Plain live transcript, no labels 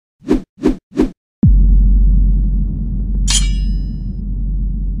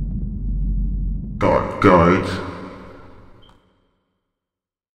guide.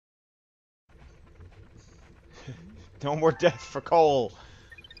 No more death for Cole.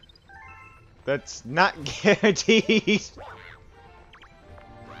 That's not guaranteed.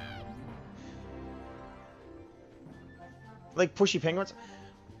 Like pushy penguins.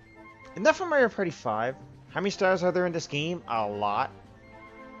 Isn't that from Mario Party 5? How many stars are there in this game? A lot.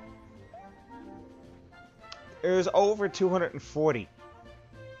 There's over 240.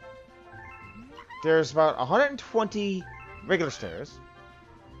 There's about 120 regular stars.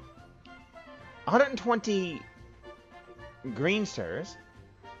 120 green stars.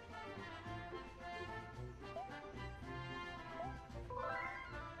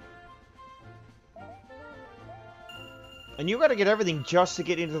 And you gotta get everything just to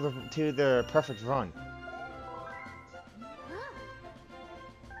get into the perfect run.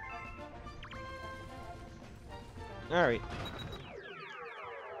 Alright.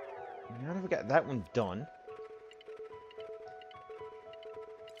 Now that we got that one done,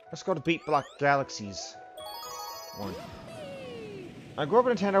 let's go to Beat Block Galaxies 1. I grew up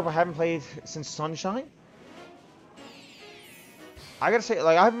in Nintendo, but haven't played since Sunshine. I gotta say,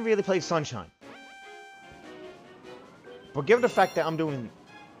 like, I haven't really played Sunshine. But given the fact that I'm doing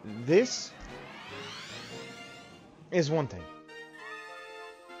this, is one thing.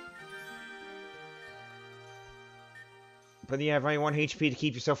 But yeah, if only 1 HP to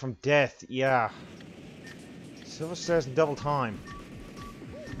keep yourself from death, yeah. Silver stars in double time.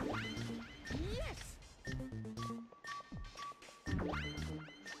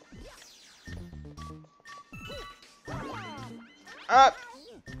 Up!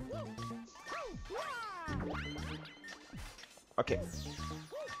 Okay.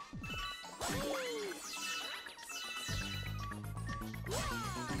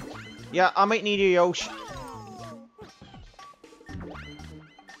 Yeah, I might need you, Yosh.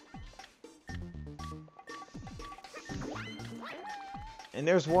 And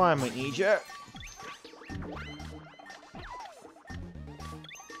there's why I might need you.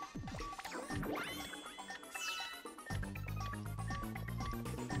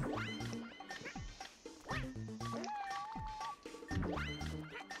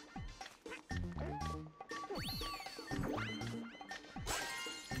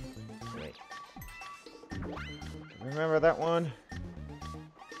 Remember that one?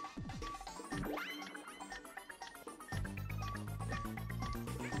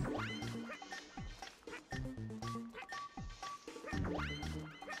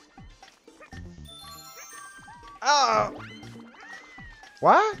 Oh!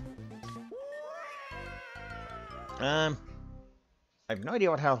 What? I have no idea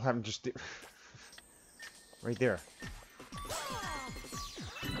what hell happened just right there.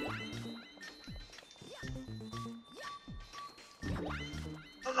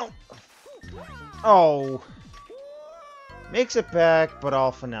 Oh no! Oh! Makes it back, but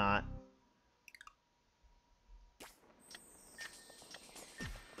all for naught.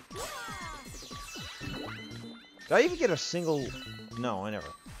 Did I even get a single... No, I never.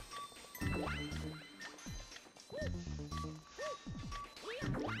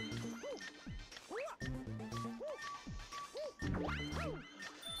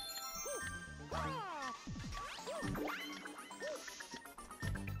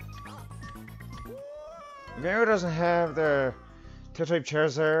 Mario doesn't have the Type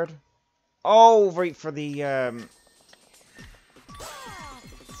Charizard. Oh, right, for the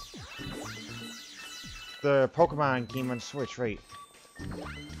Pokemon game on Switch, right.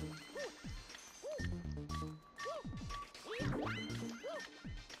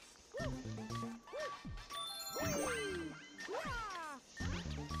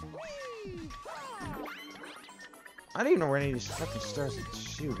 I don't even know where any of these fucking stars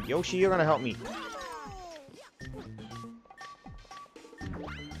shoot. Yoshi, you're gonna help me.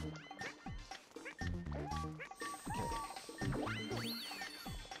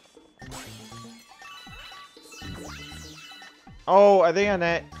 Oh, are they on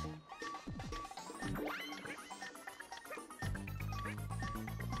that?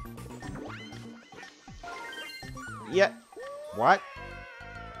 Yeah. What?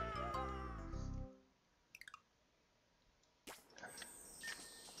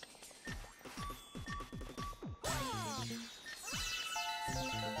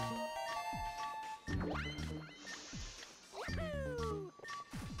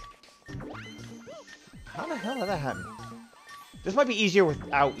 How the hell did that happen? This might be easier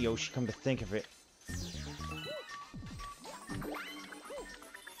without Yoshi, come to think of it.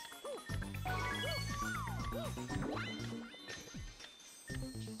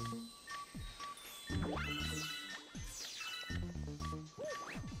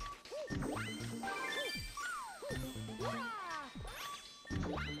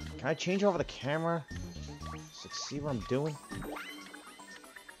 Can I change over the camera? So see what I'm doing?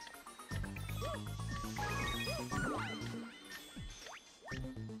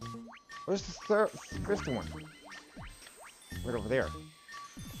 Where's the fifth one? Right over there.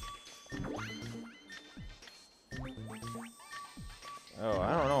 Oh,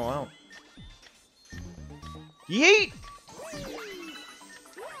 I don't know. I don't. Yeet!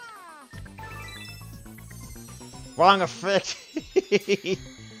 Wrong effect.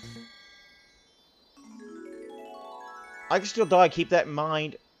 I can still die. Keep that in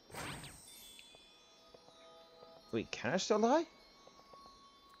mind. Wait, can I still die?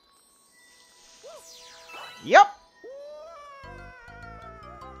 Yep.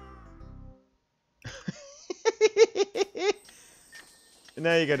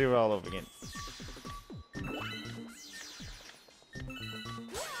 Now you gotta do it all over again.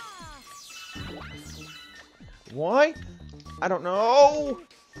 Why? I don't know.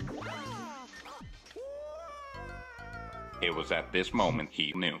 It was at this moment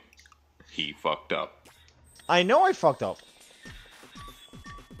he knew. He fucked up. I know I fucked up.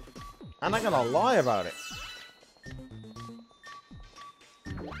 I'm not gonna lie about it.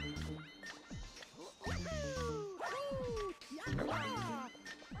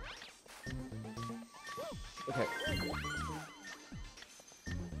 Okay.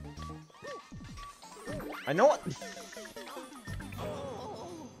 I know what...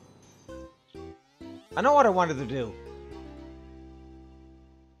 I know what I wanted to do.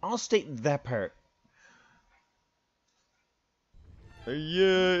 I'll state that part.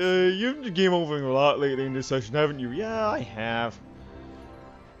 Yeah, you've been game overing a lot lately in this session, haven't you? Yeah, I have.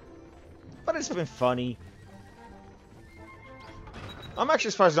 But it's been funny. I'm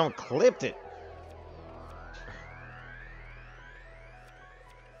actually surprised no one clipped it.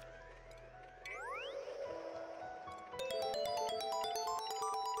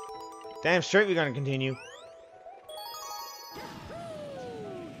 Damn straight we're gonna continue.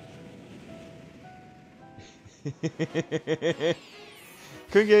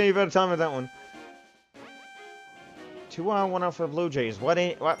 Couldn't get any better time with that one. 2 on, 1 out for the Blue Jays. What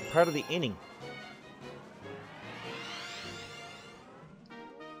part of the inning?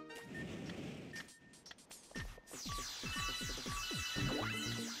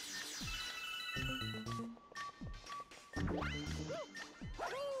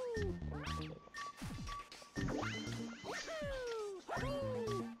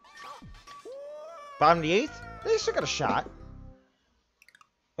 Bottom of the 8th? They still got a shot.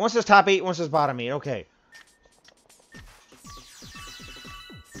 Once says top 8, once says bottom 8. Okay.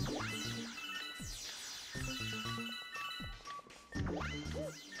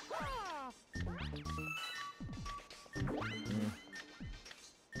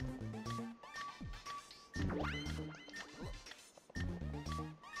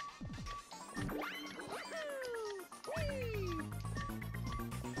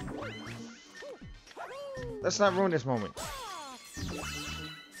 Let's not ruin this moment.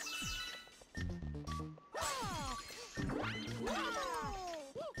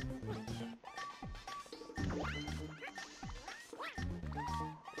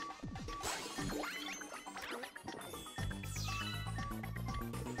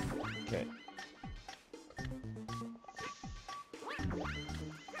 Okay.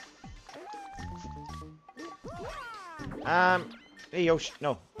 Hey Yoshi,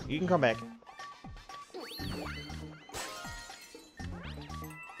 no, you can come back.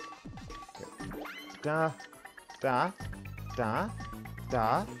 Da, da, da,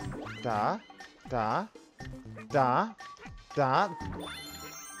 da, da, da, da, da.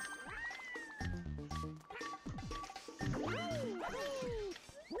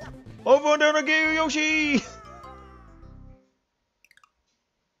 Over there again, Yoshi!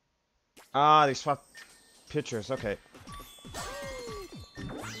 Ah, they swapped pictures, okay.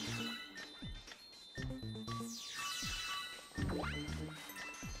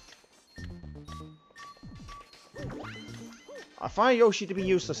 I find Yoshi to be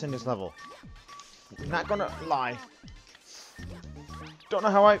useless in this level. Not gonna lie. Don't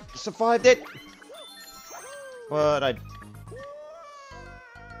know how I survived it. But I...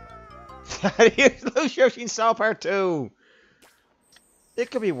 I lose Yoshi in South Part 2.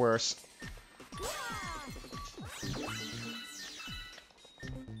 It could be worse.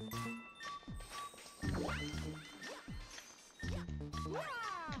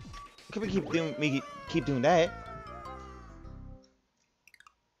 Could we keep doing that?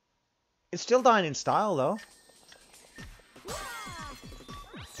 It's still dying in style, though.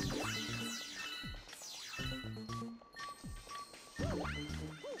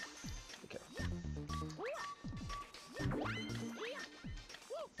 Okay.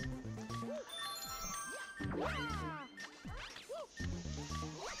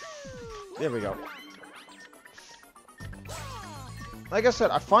 There we go. Like I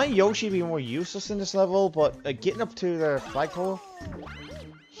said, I find Yoshi to be more useless in this level, but getting up to the flagpole,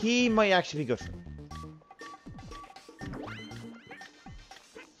 he might actually be good for me.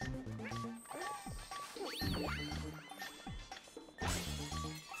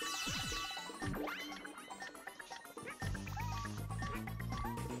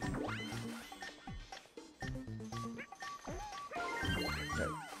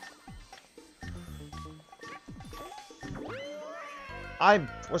 I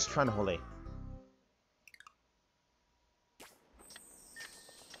was trying to hold A.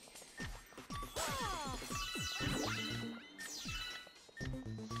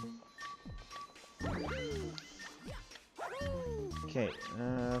 Okay,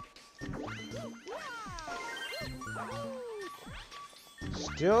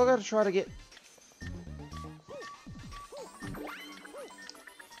 still gotta try to get...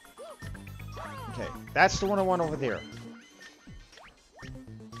 Okay, that's the one I want over there.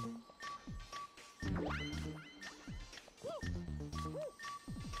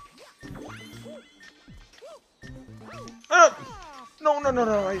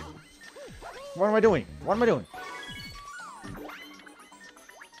 No. What am I doing? What am I doing?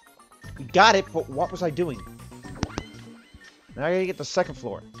 Got it, but what was I doing? Now I gotta get the second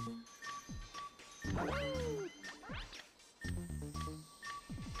floor.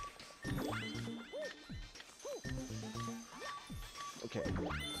 Okay.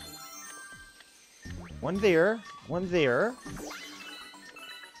 One there. One there.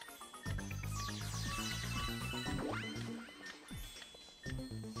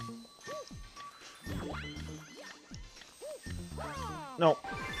 No.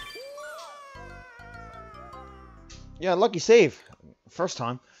 Yeah, lucky save. First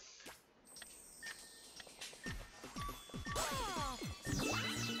time.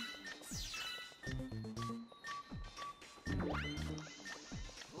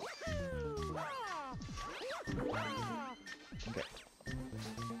 Okay.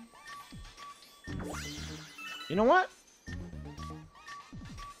 You know what?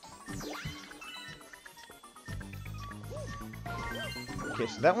 Okay,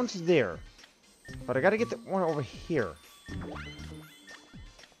 so that one's there. But I gotta get the one over here.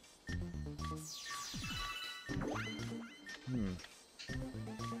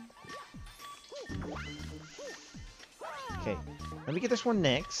 Okay, let me get this one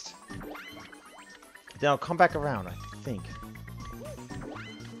next. Then I'll come back around, I think.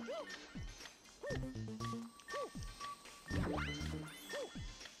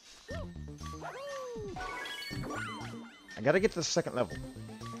 I gotta get to the second level.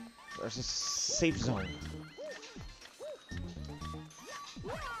 There's a safe zone.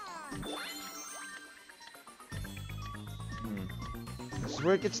 This is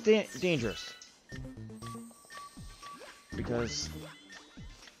where it gets dangerous. Because...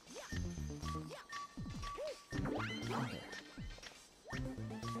 Okay.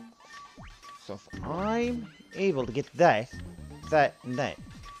 So if I'm able to get that, and that...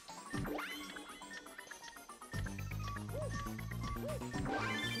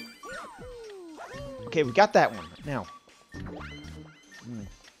 Okay, we got that one. Now.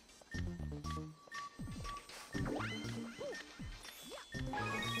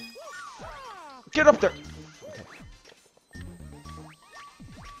 Get up there! Okay.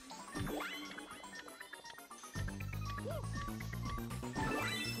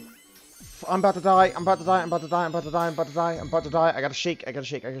 I'm about to die. I'm about to die. I'm about to die. I'm about to die. I'm about to die. I'm about to die. I gotta shake. I gotta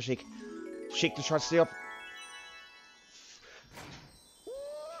shake. I gotta shake. Shake to try to stay up.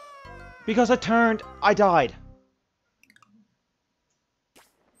 Because I turned, I died.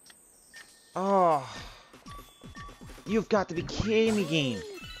 Oh. You've got to be kidding me, game.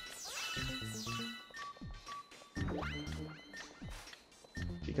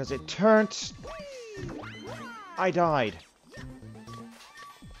 Because it turned, I died.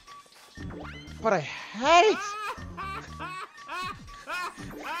 But I had it.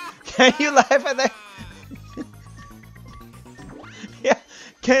 Can you laugh at that? Yeah.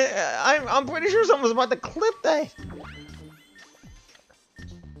 I'm pretty sure someone was about to clip that.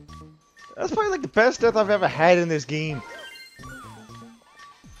 That's probably like the best death I've ever had in this game.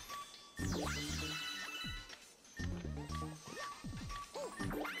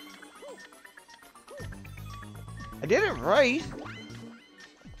 I did it right.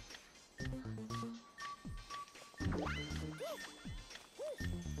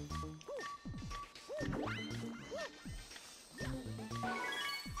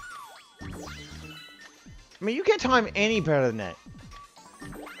 I mean, you can't time any better than that.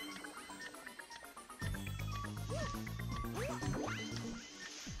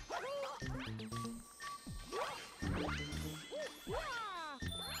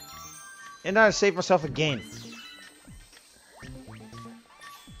 And I saved myself again.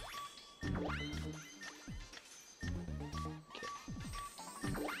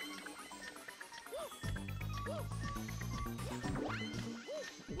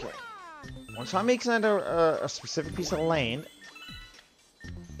 Okay. Once I make it a specific piece of land,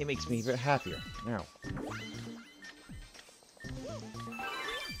 it makes me a bit happier. Now.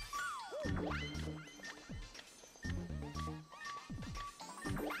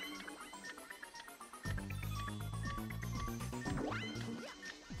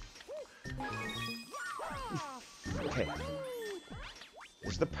 Okay.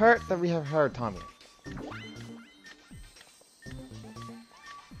 This is the part that we have a hard time with.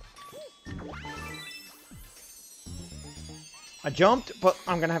 I jumped, but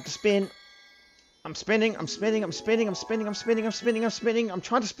I'm gonna have to spin. I'm spinning, I'm spinning, I'm spinning, I'm spinning, I'm spinning, I'm spinning, I'm spinning. I'm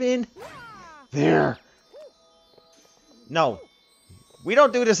trying to spin. There. No. We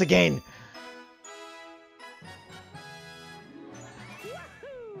don't do this again.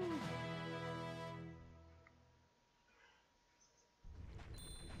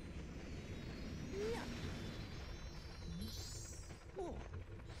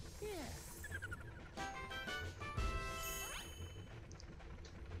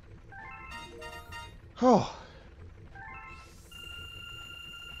 Oh.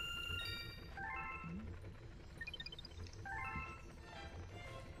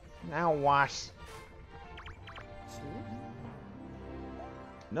 Now what?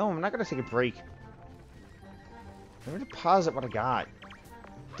 No, I'm not gonna take a break. I'm gonna deposit what I got.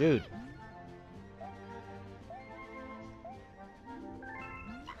 Dude.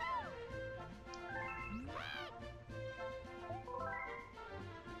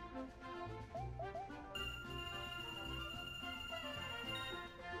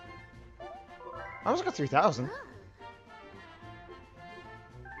 I almost got 3,000.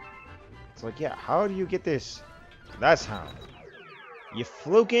 It's like, yeah, how do you get this? That's how. You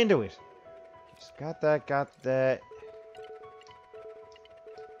fluke into it. Just got that, got that.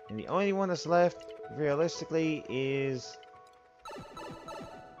 And the only one that's left, realistically, is...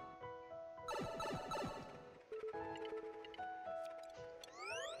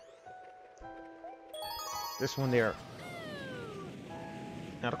 this one there.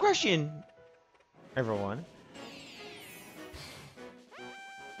 Now the question, everyone.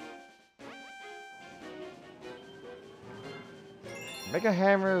 Mega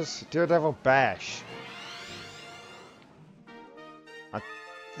Hammer's Daredevil Bash. I'm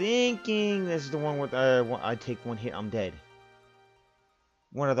thinking this is the one with I take one hit, I'm dead.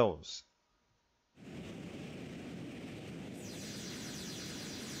 One of those.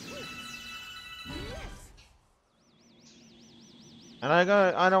 And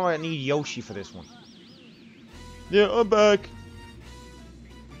I know I need Yoshi for this one. Yeah, I'm back.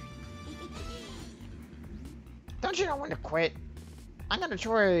 Don't you know when to quit? I'm gonna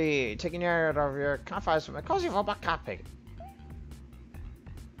try taking you out of your confines from a cozy robot cockpit.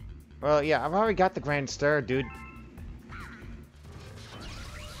 Well, yeah, I've already got the Grand Star, dude.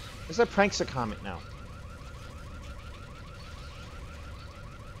 It's a Prankster comment now.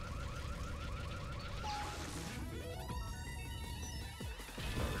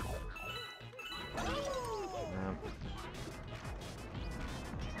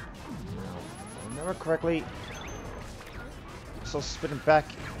 Remember correctly. So spit him back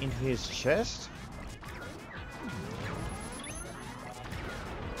into his chest.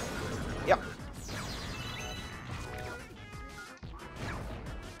 Yep.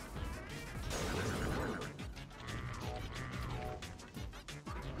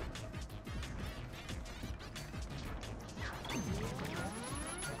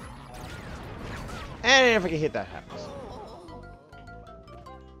 And if I can hit that happens.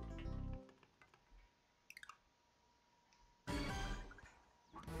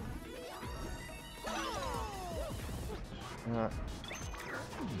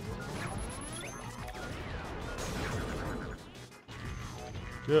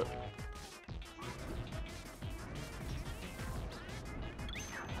 Yeah.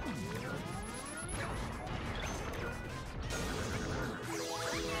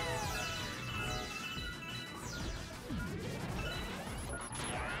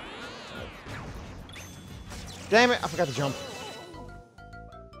 Damn it, I forgot to jump.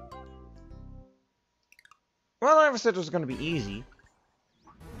 Well, I never said it was going to be easy.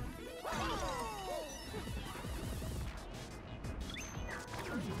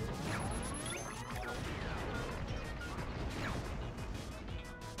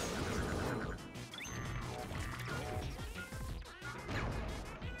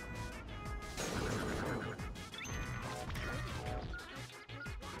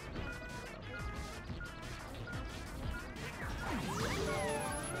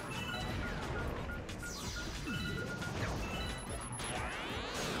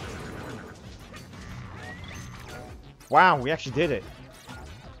 Wow, we actually did it.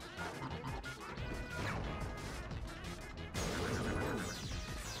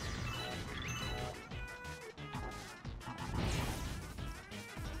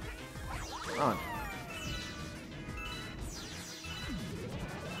 On.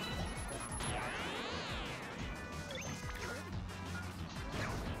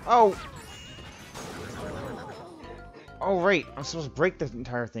 Oh! Oh, right. I'm supposed to break the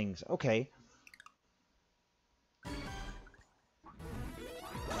entire things. Okay.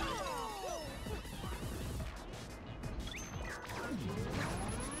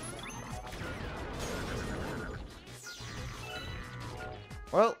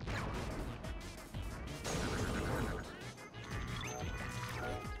 Well.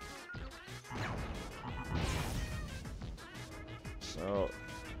 So.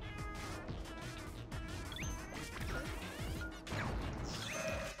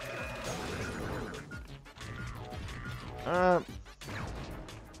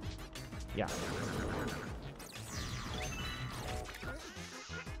 Yeah.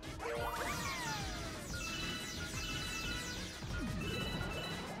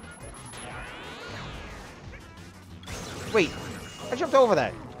 Wait, I jumped over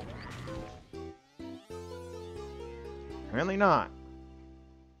that. Apparently not.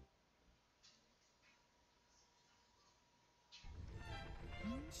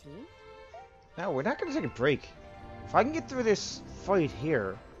 No, we're not gonna take a break. If I can get through this fight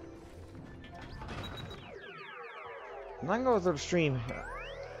here, I'm not gonna go through the stream.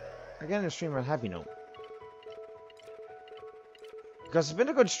 Again, the stream on Happy Note. Because it's been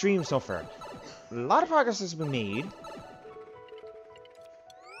a good stream so far. A lot of progress has been made.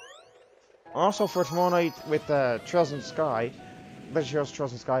 Also, for tomorrow night with Trails in the Sky, Legendary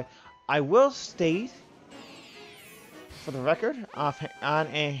Trails in the Sky, I will state, for the record, on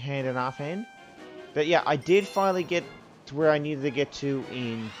hand and offhand, that yeah, I did finally get to where I needed to get to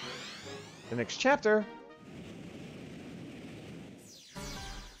in the next chapter.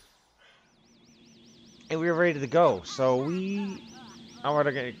 And we were ready to go, so we are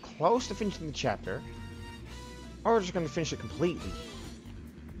either getting close to finishing the chapter, or we're just going to finish it completely.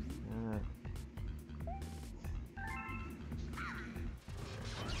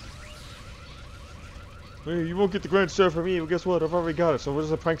 Hey, you won't get the Grand Star from me, but guess what? I've already got it, so what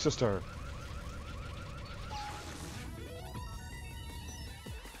is a Prankster Star?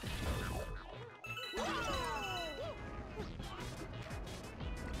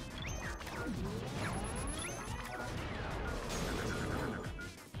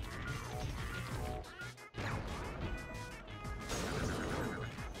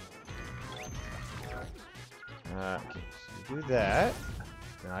 Okay, so you do that.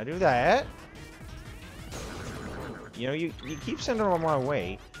 Then I do that. You know, you keep sending them my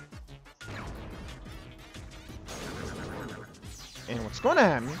way. And what's going to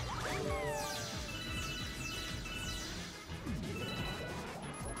happen...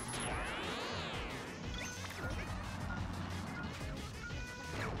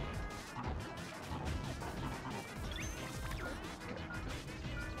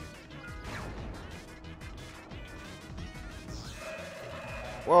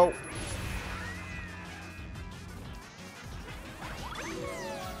 Well...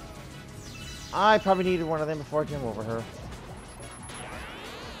 I probably needed one of them before I came over her.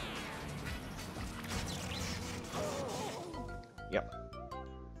 Yep.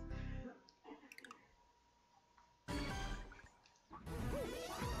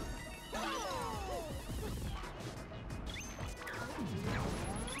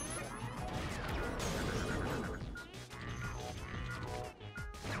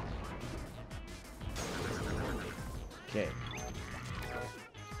 Okay.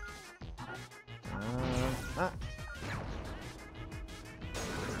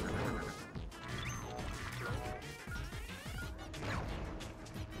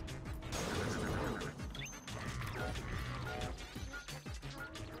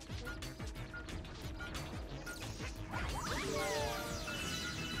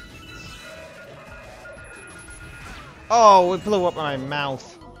 Oh, it blew up my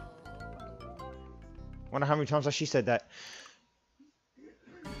mouth. Wonder how many times she said that.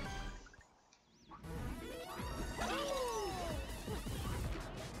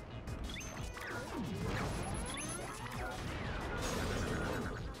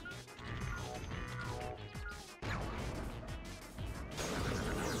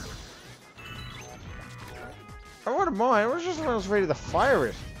 I wouldn't mind. I was just when I was ready to fire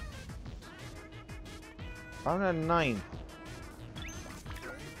it. I'm at 9.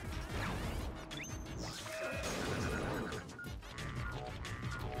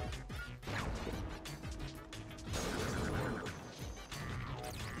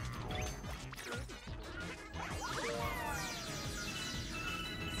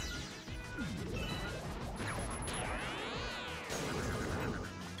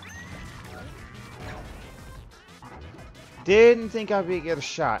 Didn't think I'd be able to get a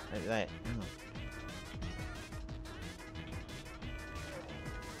shot at that.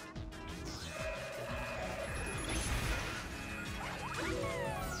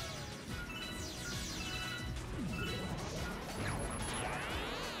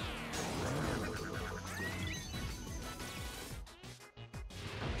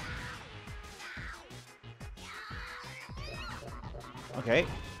 Okay.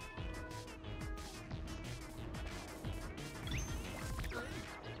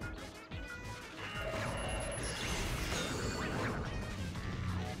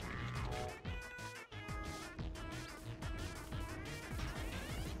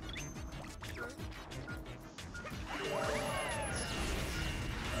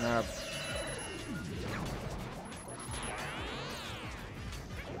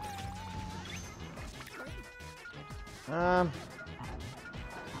 Um.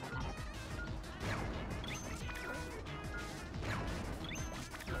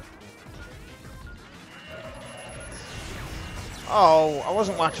 Oh, I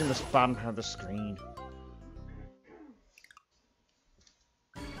wasn't watching this bottom part of the screen.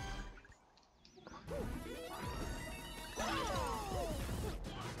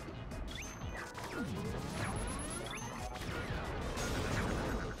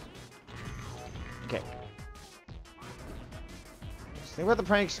 Okay. So think about the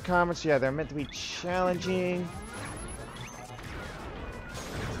Prankster comments. Yeah, they're meant to be challenging.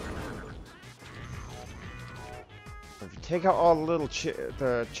 If you take out all the little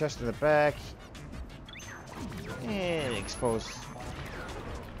the chest in the back, and expose.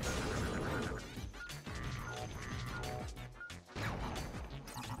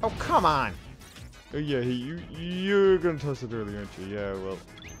 Oh, come on! Oh, yeah, you're gonna toss it early, aren't you? Yeah, well.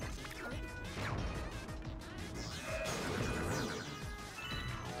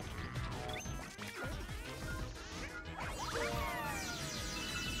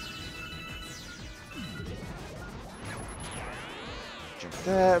 Jump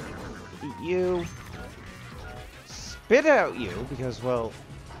that. Eat you. Spit out you, because, well,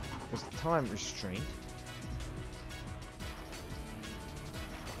 there's time restraint.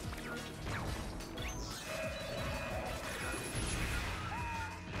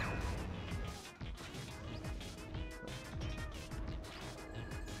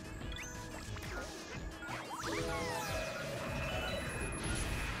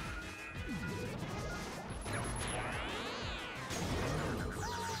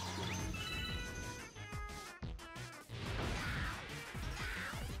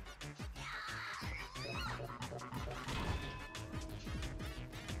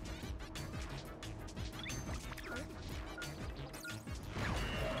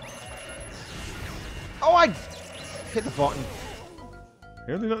 Oh, I hit the button.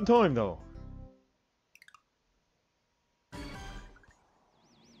 Really not in time, though.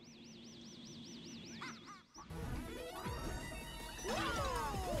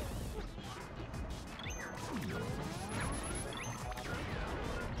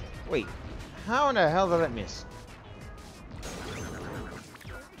 Wait, how in the hell did that miss?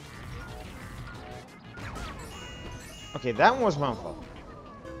 Okay, that one was my fault.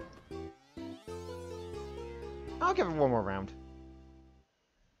 I'll give it one more round.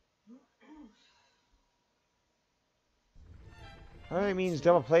 That means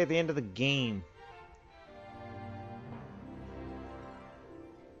double play at the end of the game.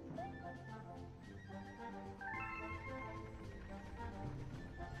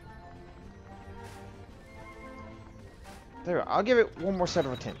 There we go. I'll give it one more set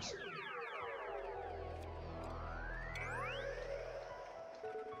of attempts.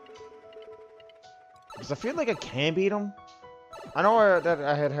 Because I feel like I can beat him. I know that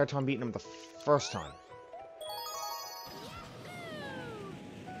I had a hard time beating him the first time.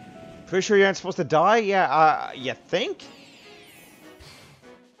 Pretty sure you aren't supposed to die? Yeah, you think?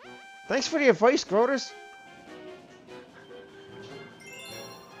 Thanks for the advice, Groders.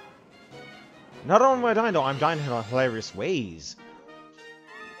 Not only am I dying, though, I'm dying in hilarious ways.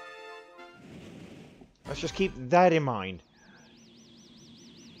 Let's just keep that in mind.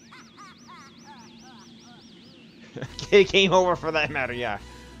 Game over for that matter, yeah.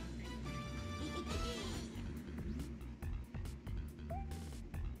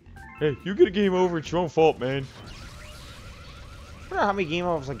 Hey, you get a game over, it's your own fault, man. I don't know how many game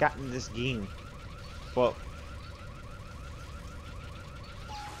overs I got in this game. But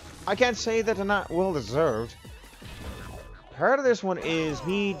I can't say that they're not well deserved. Part of this one is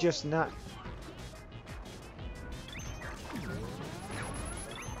me just not.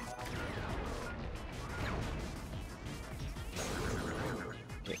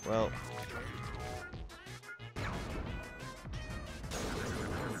 Okay, well.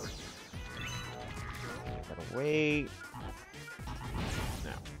 away.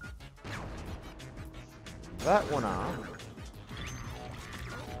 Now. That one off.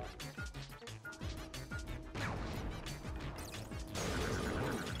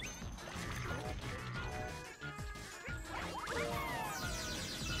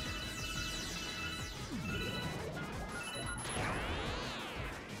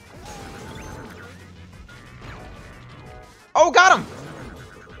 Oh, got him!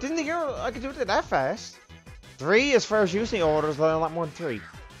 Didn't think I could do it that fast. 3, as far as using orders, a lot more than 3.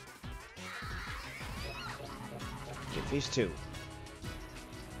 Get these 2.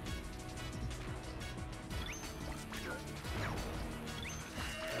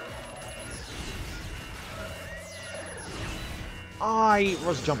 I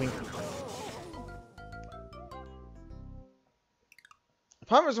was jumping. The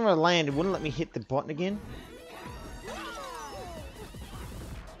problem was when I landed, it wouldn't let me hit the button again.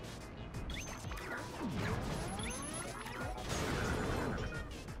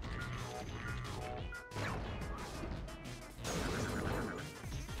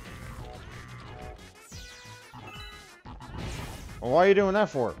 Well, why are you doing that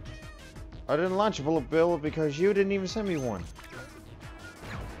for? I didn't launch a bullet bill because you didn't even send me one.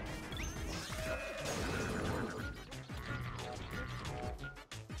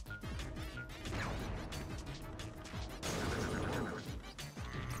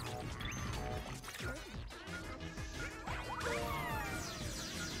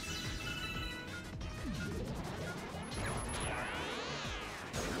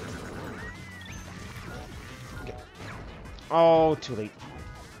 Oh, too late.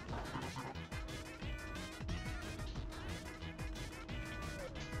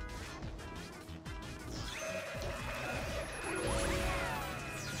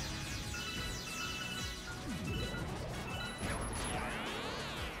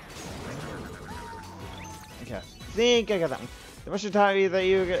 Okay, I think I got that one. The much of the time that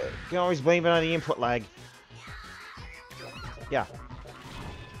you can always blame it on the input lag. Yeah.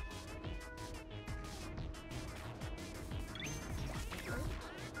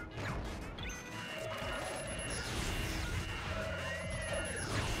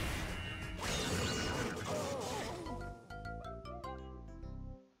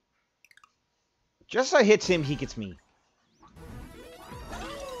 Just as I hits him, he gets me.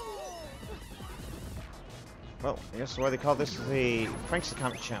 Well, I guess why they call this the Prankster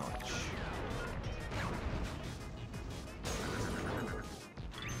Comic Challenge.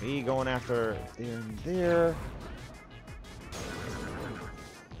 Me going after there and there.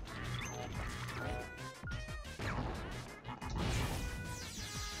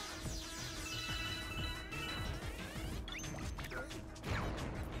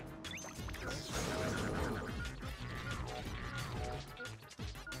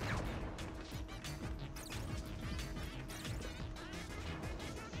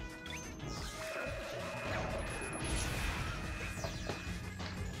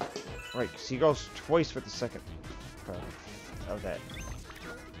 Right, because he goes twice with the second part of that.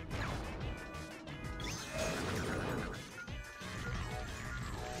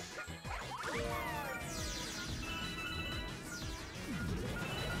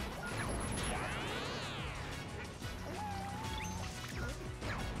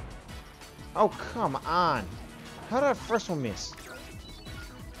 Oh, come on. How did that first one miss?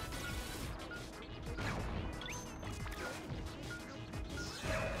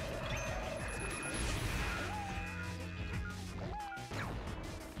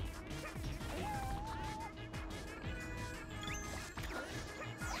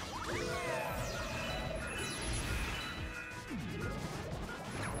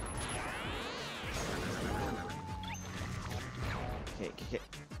 Okay.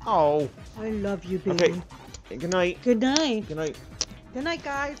 Oh. I love you, baby. Okay. Good night. Good night. Good night. Good night,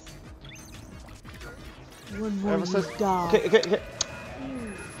 guys. One more you says, die. Okay.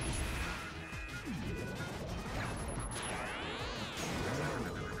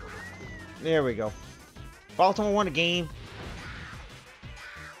 There we go. Baltimore won the game.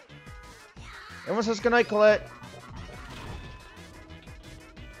 Everyone says good night, Colette.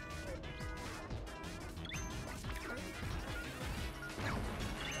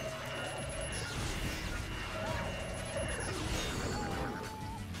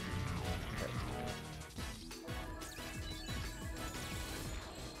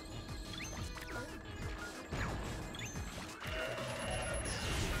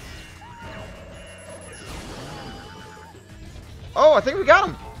 Oh, I think we got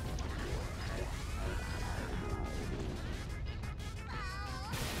him.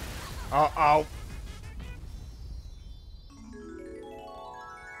 Uh-oh.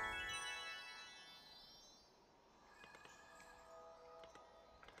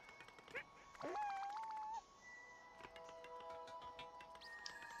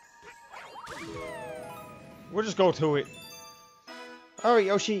 We'll just go to it. Alright,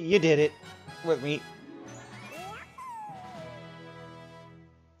 Yoshi, you did it. With me.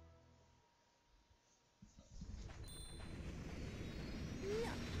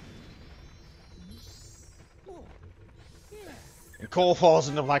 And Cole falls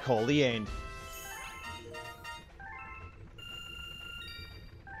in the black hole. The end.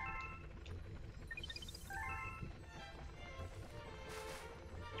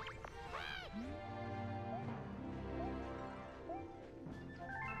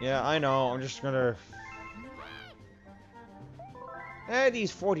 Yeah, I know. I'm just gonna add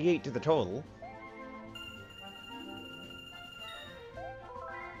these 48 to the total.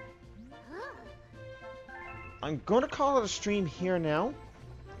 I'm gonna call it a stream here now.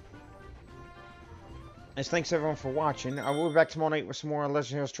 As thanks everyone for watching. I will be back tomorrow night with some more Legend of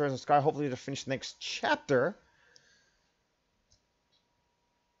Heroes Trails in the Sky, hopefully to finish the next chapter.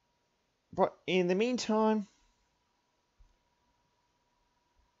 But in the meantime,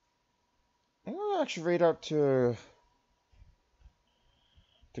 I'm gonna actually raid out to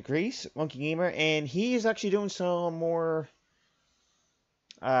Grease, Monkey Gamer, and he is actually doing some more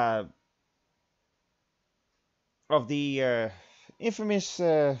of the infamous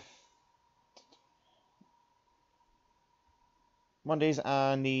Mondays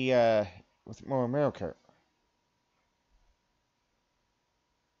on the with more Mario Kart.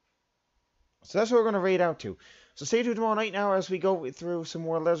 So that's what we're going to raid out to. So stay tuned tomorrow night now as we go through some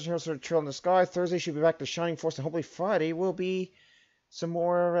more Legend of Heroes Trail in the Sky. Thursday should be back to Shining Force, and hopefully Friday will be some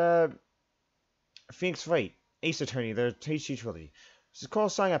more Phoenix Wright, Ace Attorney, the HD trilogy. This is Cole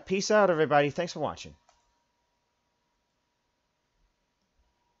signing up. Peace out, everybody. Thanks for watching.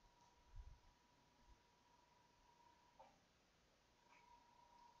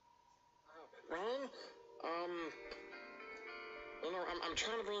 Ron, you know, I'm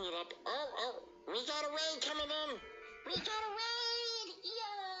trying to bring it up. Oh, we got a raid coming in. We got a raid.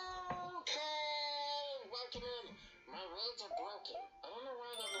 Yo, okay. Welcome in. My raids are broken. I don't know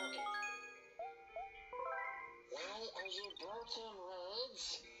why they're broken. Why are you broken,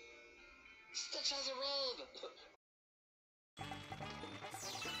 raids? Stitch has a raid.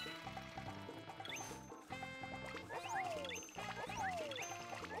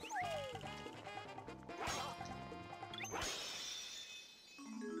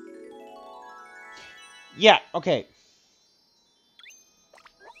 Yeah, okay.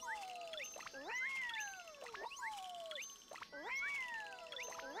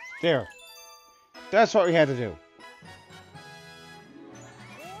 There. That's what we had to do.